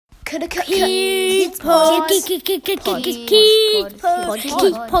Kids Pod.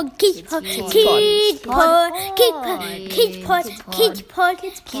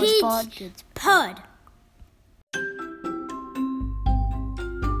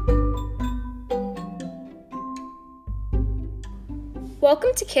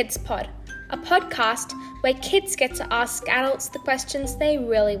 Welcome to Kids Pod, a podcast where kids get to ask adults the questions they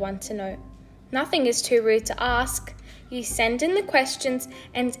really want to know. Nothing is too rude to ask. You send in the questions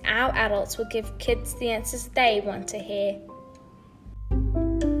and our adults will give kids the answers they want to hear.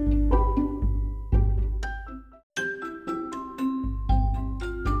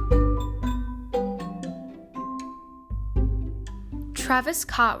 Travis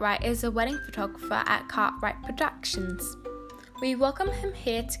Cartwright is a wedding photographer at Cartwright Productions. We welcome him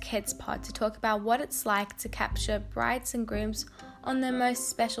here to Kids Pod to talk about what it's like to capture brides and grooms on their most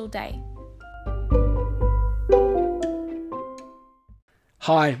special day.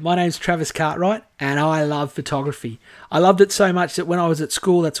 Hi, my name's Travis Cartwright and I love photography. I loved it so much that when I was at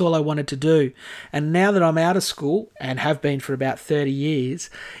school, that's all I wanted to do. And now that I'm out of school and have been for about 30 years,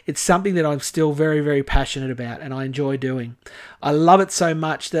 it's something that I'm still very, very passionate about and I enjoy doing. I love it so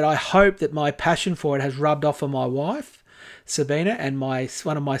much that I hope that my passion for it has rubbed off on my wife, Sabina, and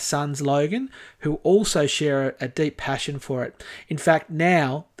one of my sons, Logan, who also share a deep passion for it. In fact,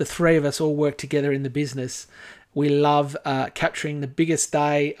 now the three of us all work together in the business. We love capturing the biggest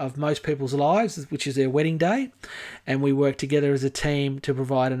day of most people's lives, which is their wedding day. And we work together as a team to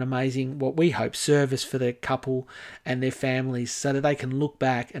provide an amazing, what we hope, service for the couple and their families so that they can look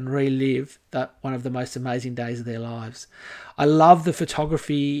back and relive one of the most amazing days of their lives. I love the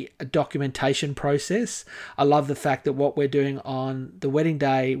photography documentation process. I love the fact that what we're doing on the wedding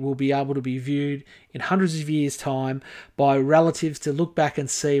day will be able to be viewed in hundreds of years' time by relatives to look back and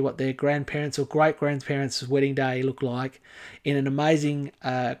see what their grandparents or great-grandparents' wedding day looked like in an amazing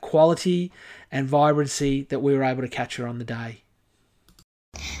quality and vibrancy that we were able to capture on the day.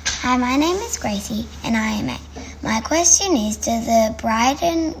 Hi, my name is Gracie and I am 8. My question is, do the bride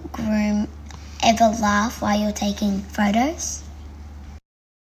and groom ever laugh while you're taking photos?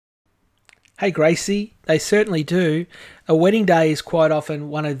 Hey Gracie, they certainly do. A wedding day is quite often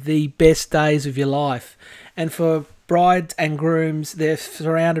one of the best days of your life. And for brides and grooms, they're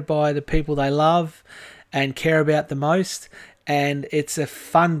surrounded by the people they love and care about the most. And it's a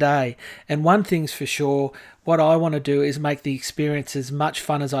fun day. And one thing's for sure, what I want to do is make the experience as much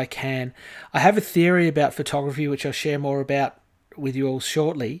fun as I can. I have a theory about photography, which I'll share more about with you all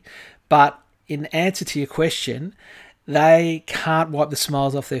shortly. But in answer to your question, they can't wipe the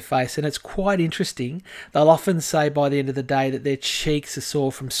smiles off their face. And it's quite interesting. They'll often say by the end of the day that their cheeks are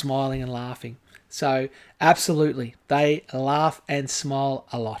sore from smiling and laughing. So absolutely, they laugh and smile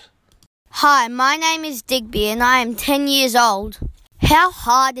a lot. Hi, my name is Digby and I am 10 years old. How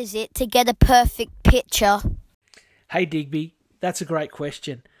hard is it to get a perfect picture? Hey Digby, that's a great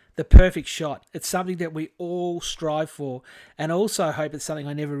question. The perfect shot. It's something that we all strive for, and also hope it's something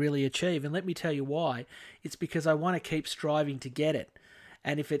I never really achieve. And let me tell you why. It's because I want to keep striving to get it.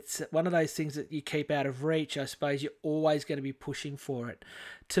 And if it's one of those things that you keep out of reach, I suppose you're always going to be pushing for it.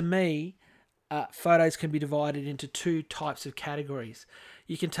 To me, photos can be divided into two types of categories.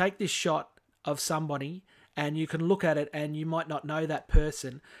 You can take this shot of somebody and you can look at it and you might not know that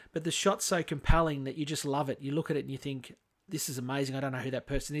person, but the shot's so compelling that you just love it. You look at it and you think, this is amazing. I don't know who that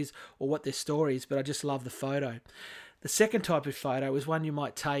person is or what their story is, but I just love the photo. The second type of photo is one you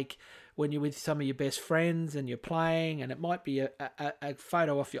might take when you're with some of your best friends and you're playing, and it might be a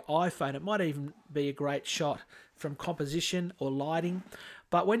photo off your iPhone. It might even be a great shot from composition or lighting.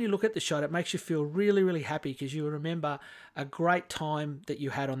 But when you look at the shot, it makes you feel really, really happy because you remember a great time that you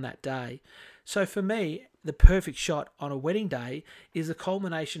had on that day. So for me, the perfect shot on a wedding day is a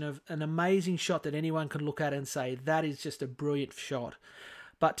culmination of an amazing shot that anyone can look at and say, that is just a brilliant shot.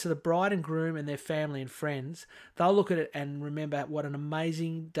 But to the bride and groom and their family and friends, they'll look at it and remember what an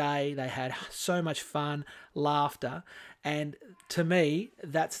amazing day they had, so much fun, laughter. And to me,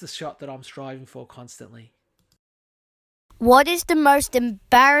 that's the shot that I'm striving for constantly. What is the most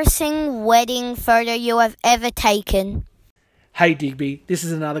embarrassing wedding photo you have ever taken? Hey Digby, this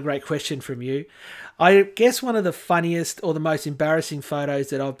is another great question from you. I guess one of the funniest or the most embarrassing photos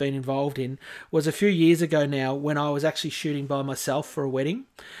that I've been involved in was a few years ago now when I was actually shooting by myself for a wedding.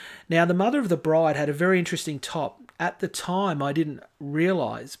 Now, the mother of the bride had a very interesting top. At the time, I didn't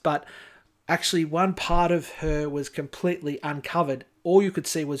realise, but actually one part of her was completely uncovered. All you could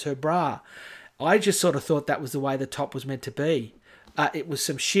see was her bra. I just sort of thought that was the way the top was meant to be. It was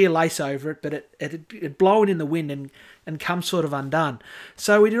some sheer lace over it, but it had blown in the wind and come sort of undone.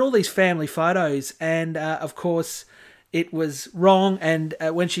 So we did all these family photos, and of course, it was wrong, and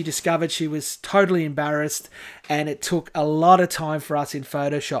when she discovered, she was totally embarrassed, and it took a lot of time for us in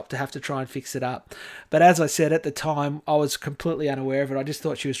Photoshop to have to try and fix it up. But as I said, at the time, I was completely unaware of it. I just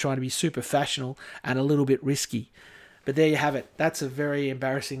thought she was trying to be super fashionable and a little bit risky. But there you have it. That's a very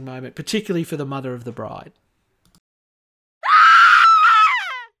embarrassing moment, particularly for the mother of the bride.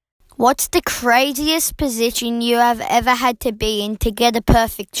 What's the craziest position you have ever had to be in to get a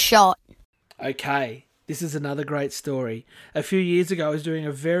perfect shot? Okay, this is another great story. A few years ago, I was doing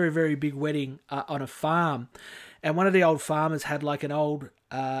a very, very big wedding on a farm. And one of the old farmers had like an old,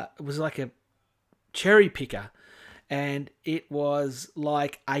 it was like a cherry picker. And it was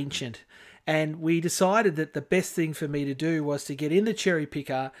like ancient. And we decided that the best thing for me to do was to get in the cherry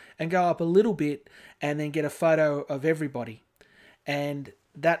picker and go up a little bit and then get a photo of everybody. And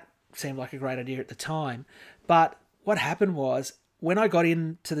that seemed like a great idea at the time. But what happened was, when I got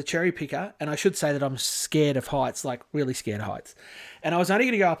into the cherry picker, and I should say that I'm scared of heights, like really scared of heights, and I was only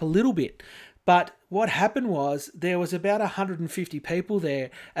going to go up a little bit. But what happened was there was about 150 people there,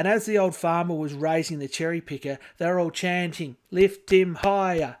 and as the old farmer was raising the cherry picker, they were all chanting, "Lift him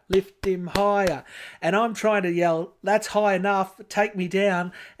higher, lift him higher." And I'm trying to yell, "That's high enough, take me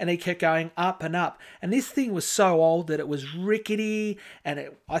down." And he kept going up and up. And this thing was so old that it was rickety,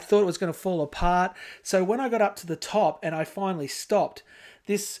 and I thought it was going to fall apart. So when I got up to the top and I finally stopped,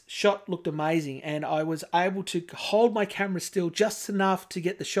 this shot looked amazing, and I was able to hold my camera still just enough to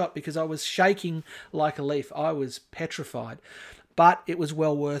get the shot because I was shaking like a leaf. I was petrified, but it was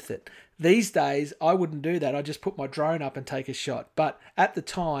well worth it. These days, I wouldn't do that. I just put my drone up and take a shot. But at the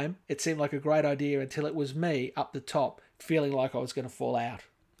time, it seemed like a great idea until it was me up the top, feeling like I was going to fall out.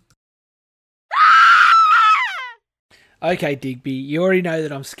 Okay, Digby, you already know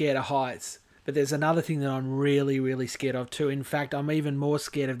that I'm scared of heights. But there's another thing that I'm really, really scared of too. In fact, I'm even more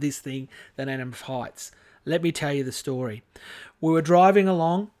scared of this thing than I am of heights. Let me tell you the story. We were driving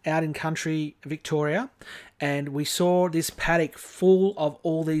along out in country Victoria, and we saw this paddock full of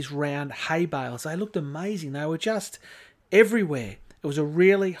all these round hay bales. They looked amazing. They were just everywhere. It was a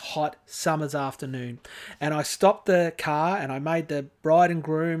really hot summer's afternoon, and I stopped the car and I made the bride and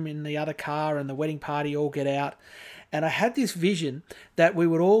groom in the other car and the wedding party all get out. And I had this vision that we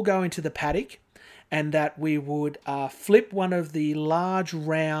would all go into the paddock and that we would flip one of the large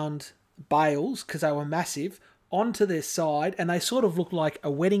round bales, because they were massive, onto their side, and they sort of looked like a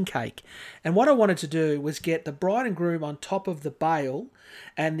wedding cake. And what I wanted to do was get the bride and groom on top of the bale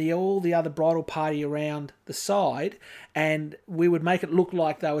and all the other bridal party around the side, and we would make it look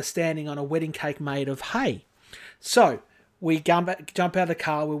like they were standing on a wedding cake made of hay. So we jump out of the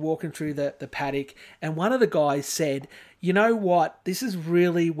car, we're walking through the paddock, and one of the guys said, "You know what, this is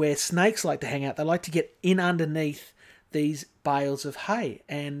really where snakes like to hang out. They like to get in underneath these bales of hay."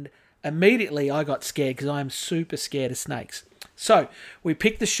 And immediately I got scared because I am super scared of snakes. So we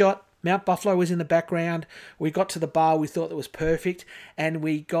picked the shot. Mount Buffalo was in the background. We got to the bar. We thought that was perfect. And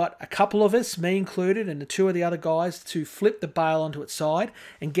we got a couple of us, me included, and the two of the other guys, to flip the bale onto its side.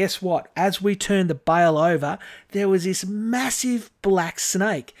 And guess what? As we turned the bale over, there was this massive black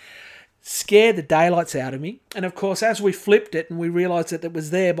snake. Scared the daylights out of me. And of course, as we flipped it and we realised that it was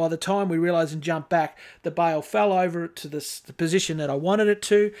there, by the time we realised and jumped back, the bale fell over to the position that I wanted it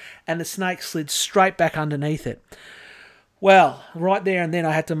to, and the snake slid straight back underneath it. Well, right there and then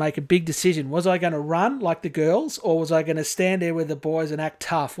I had to make a big decision. Was I going to run like the girls, or was I going to stand there with the boys and act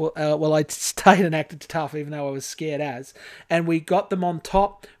tough? Well, I stayed and acted tough even though I was scared as. And we got them on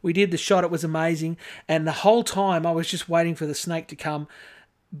top. We did the shot. It was amazing. And the whole time I was just waiting for the snake to come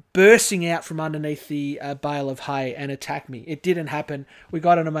bursting out from underneath the bale of hay and attack me. It didn't happen. We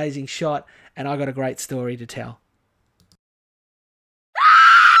got an amazing shot, and I got a great story to tell.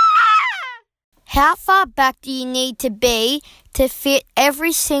 How far back do you need to be to fit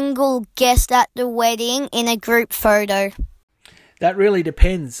every single guest at the wedding in a group photo? That really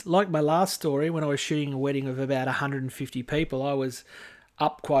depends. Like my last story, when I was shooting a wedding of about 150 people, I was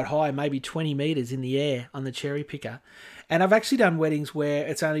up quite high, maybe 20 metres in the air on the cherry picker. And I've actually done weddings where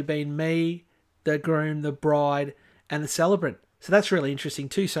it's only been me, the groom, the bride, and the celebrant. So that's really interesting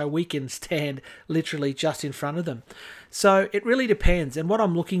too. So we can stand literally just in front of them. So it really depends. And what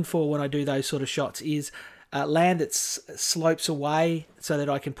I'm looking for when I do those sort of shots is land that slopes away so that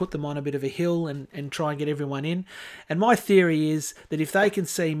I can put them on a bit of a hill and try and get everyone in. And my theory is that if they can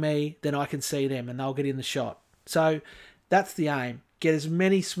see me, then I can see them and they'll get in the shot. So that's the aim. Get as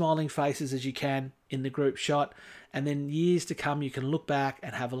many smiling faces as you can in the group shot. And then years to come, you can look back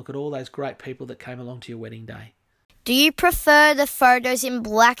and have a look at all those great people that came along to your wedding day. Do you prefer the photos in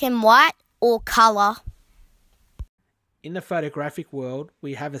black and white or colour? In the photographic world,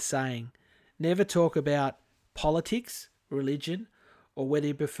 we have a saying, never talk about politics, religion, or whether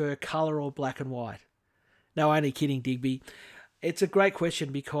you prefer colour or black and white? No, only kidding, Digby. It's a great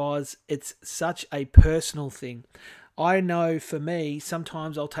question because it's such a personal thing. I know for me,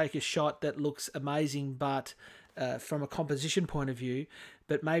 sometimes I'll take a shot that looks amazing, but from a composition point of view,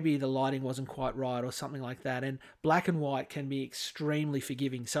 but maybe the lighting wasn't quite right or something like that. And black and white can be extremely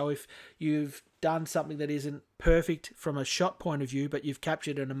forgiving. So if you've done something that isn't perfect from a shot point of view, but you've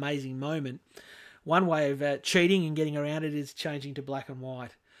captured an amazing moment, one way of cheating and getting around it is changing to black and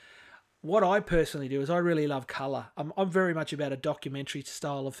white. What I personally do is I really love colour. I'm very much about a documentary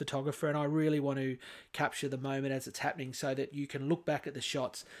style of photographer, and I really want to capture the moment as it's happening so that you can look back at the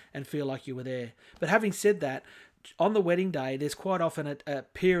shots and feel like you were there. But having said that, on the wedding day, there's quite often a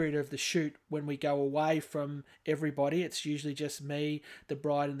period of the shoot when we go away from everybody. It's usually just me, the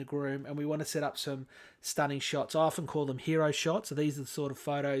bride and the groom, and we want to set up some stunning shots. I often call them hero shots. So these are the sort of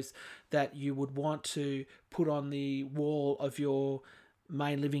photos that you would want to put on the wall of your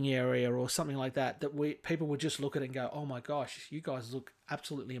main living area or something like that, people would just look at it and go, oh my gosh, you guys look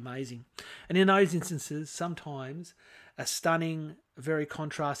absolutely amazing. And in those instances, sometimes a stunning, very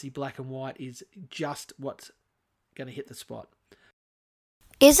contrasty black and white is just what's going to hit the spot.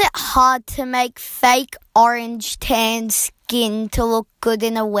 Is it hard to make fake orange tan skin to look good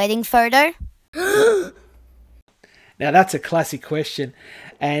in a wedding photo? Now that's a classic question.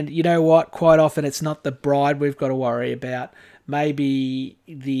 And you know what? Quite often it's not the bride we've got to worry about. Maybe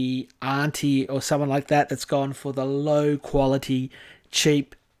the auntie or someone like that that's gone for the low quality,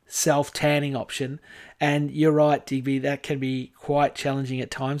 cheap self-tanning option. And you're right, Digby, that can be quite challenging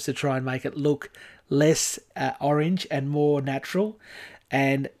at times to try and make it look less orange and more natural.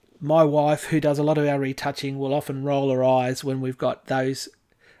 And my wife, who does a lot of our retouching, will often roll her eyes when we've got those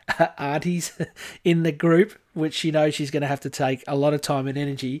aunties in the group, which she knows she's going to have to take a lot of time and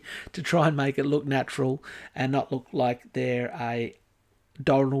energy to try and make it look natural and not look like they're a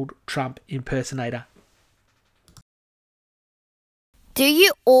Donald Trump impersonator. Do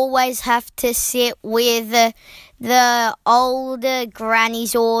you always have to sit with the older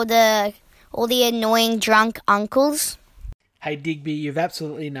grannies or the annoying drunk uncles? Hey Digby, you've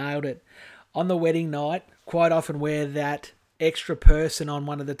absolutely nailed it. On the wedding night, quite often we're that extra person on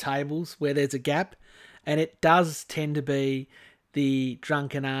one of the tables where there's a gap, and it does tend to be the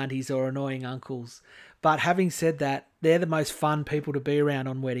drunken aunties or annoying uncles. But having said that, they're the most fun people to be around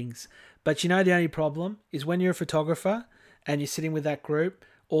on weddings. But you know the only problem is when you're a photographer and you're sitting with that group,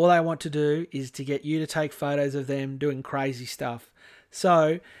 all they want to do is to get you to take photos of them doing crazy stuff.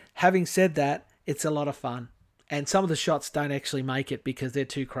 So having said that, it's a lot of fun. And some of the shots don't actually make it because they're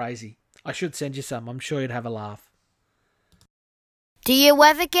too crazy. I should send you some. I'm sure you'd have a laugh. Do you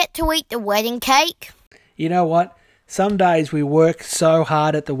ever get to eat the wedding cake? You know what? Some days we work so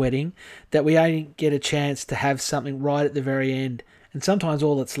hard at the wedding that we only get a chance to have something right at the very end. And sometimes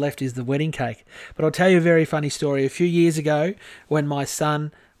all that's left is the wedding cake. But I'll tell you a very funny story. A few years ago, when my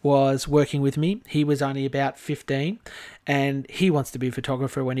son was working with me, he was only about 15, and he wants to be a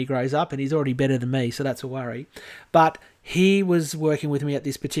photographer when he grows up, and he's already better than me, so that's a worry. But he was working with me at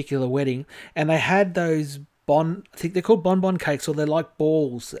this particular wedding, and they had those I think they're called bonbon cakes, or they're like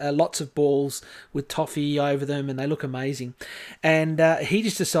balls, lots of balls with toffee over them, and they look amazing. And he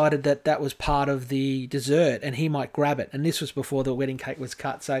just decided that that was part of the dessert and he might grab it. And this was before the wedding cake was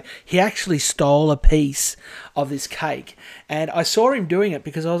cut. So he actually stole a piece of this cake. And I saw him doing it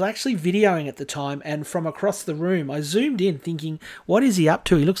because I was actually videoing at the time, and from across the room I zoomed in thinking, what is he up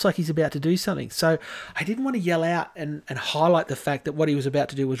to? He looks like he's about to do something. So I didn't want to yell out and highlight the fact that what he was about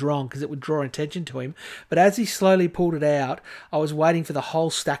to do was wrong, because it would draw attention to him. But as he slowly pulled it out, I was waiting for the whole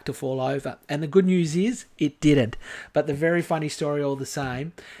stack to fall over. And the good news is it didn't. But the very funny story all the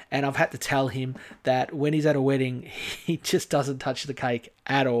same. And I've had to tell him that when he's at a wedding, he just doesn't touch the cake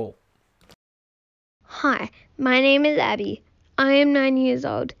at all. Hi, my name is Abby. I am 9 years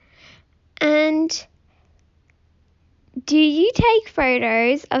old. And do you take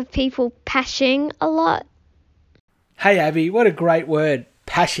photos of people pashing a lot? Hey Abby, what a great word.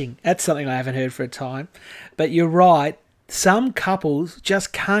 Pashing. That's something I haven't heard for a time. But you're right. Some couples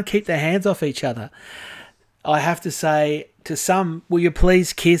just can't keep their hands off each other. I have to say to some, will you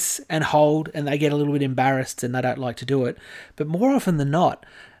please kiss and hold? And they get a little bit embarrassed and they don't like to do it. But more often than not,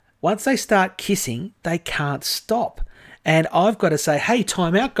 once they start kissing, they can't stop. And I've got to say, hey,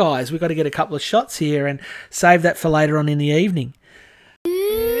 time out, guys. We've got to get a couple of shots here and save that for later on in the evening.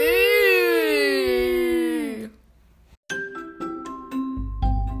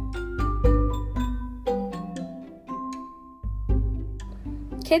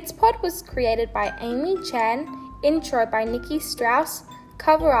 Kids Pod was created by Amy Chan, intro by Nikki Strauss,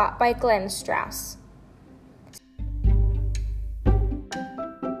 cover art by Glenn Strauss.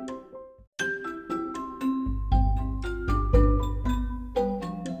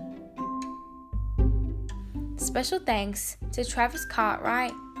 Special thanks to Travis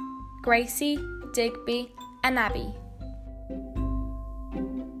Cartwright, Gracie, Digby, and Abby.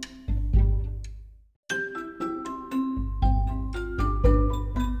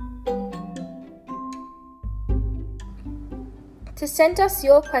 To send us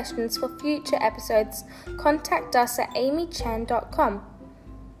your questions for future episodes, contact us at amychan.com.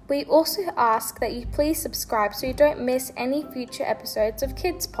 We also ask that you please subscribe so you don't miss any future episodes of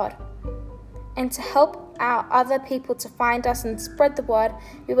Kids Pod. And to help our other people to find us and spread the word,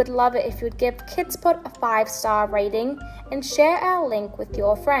 we would love it if you would give Kids Pod a 5-star rating and share our link with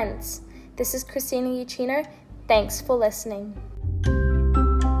your friends. This is Christina Uchino. Thanks for listening.